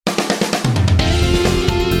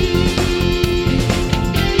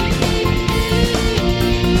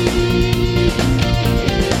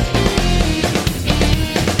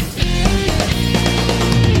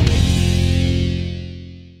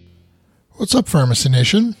What's up, Pharmacy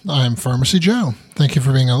Nation? I'm Pharmacy Joe. Thank you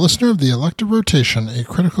for being a listener of the Elective Rotation, a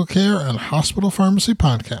critical care and hospital pharmacy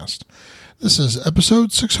podcast. This is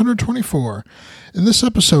episode 624. In this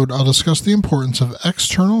episode, I'll discuss the importance of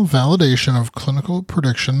external validation of clinical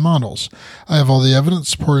prediction models. I have all the evidence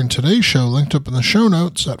supporting today's show linked up in the show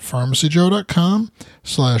notes at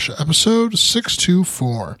pharmacyjoe.com/episode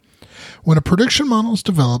 624. When a prediction model is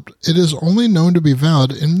developed, it is only known to be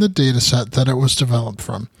valid in the dataset that it was developed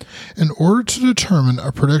from. In order to determine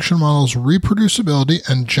a prediction model's reproducibility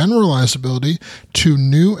and generalizability to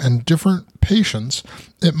new and different patients,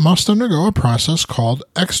 it must undergo a process called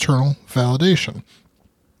external validation.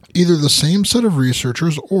 Either the same set of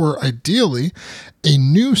researchers or, ideally, a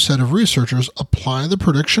new set of researchers apply the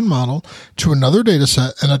prediction model to another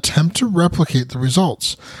dataset and attempt to replicate the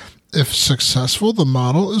results. If successful, the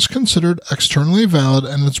model is considered externally valid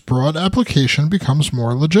and its broad application becomes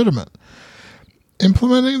more legitimate.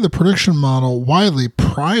 Implementing the prediction model widely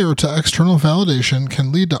prior to external validation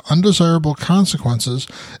can lead to undesirable consequences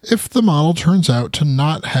if the model turns out to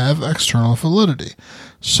not have external validity.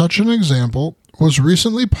 Such an example was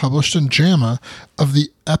recently published in JAMA of the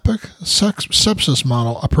EPIC sepsis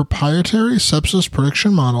model, a proprietary sepsis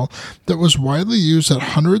prediction model that was widely used at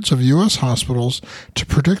hundreds of U.S. hospitals to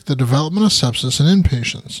predict the development of sepsis in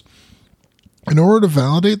inpatients. In order to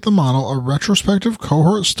validate the model, a retrospective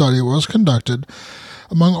cohort study was conducted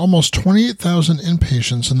among almost 28,000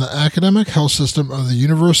 inpatients in the academic health system of the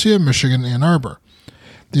University of Michigan, Ann Arbor.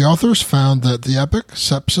 The authors found that the EPIC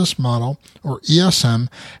sepsis model, or ESM,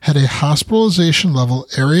 had a hospitalization level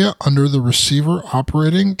area under the receiver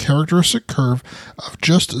operating characteristic curve of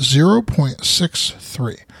just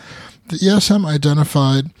 0.63. The ESM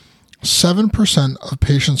identified 7% of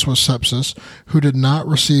patients with sepsis who did not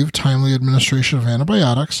receive timely administration of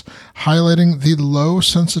antibiotics, highlighting the low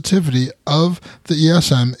sensitivity of the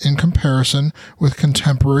ESM in comparison with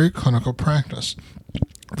contemporary clinical practice.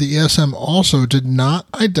 The ESM also did not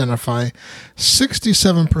identify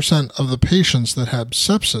 67% of the patients that had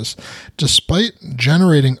sepsis, despite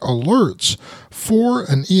generating alerts for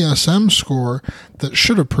an ESM score that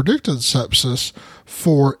should have predicted sepsis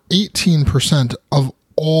for 18% of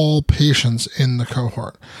all patients in the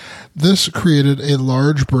cohort. This created a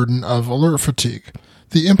large burden of alert fatigue.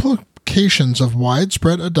 The implications of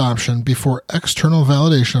widespread adoption before external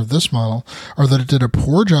validation of this model are that it did a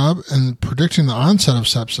poor job in predicting the onset of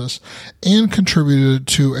sepsis and contributed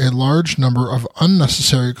to a large number of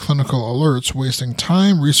unnecessary clinical alerts, wasting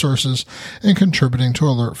time, resources, and contributing to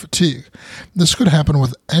alert fatigue. This could happen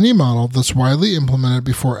with any model that's widely implemented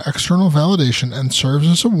before external validation and serves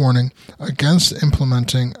as a warning against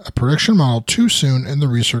implementing a prediction model too soon in the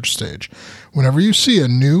research stage. Whenever you see a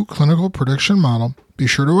new clinical prediction model, be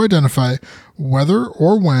sure to identify whether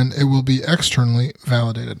or when it will be externally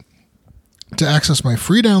validated. To access my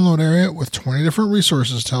free download area with 20 different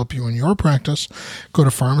resources to help you in your practice, go to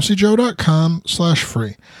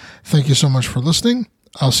pharmacyjoe.com/free. Thank you so much for listening.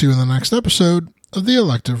 I'll see you in the next episode of the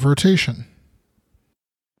Elective Rotation.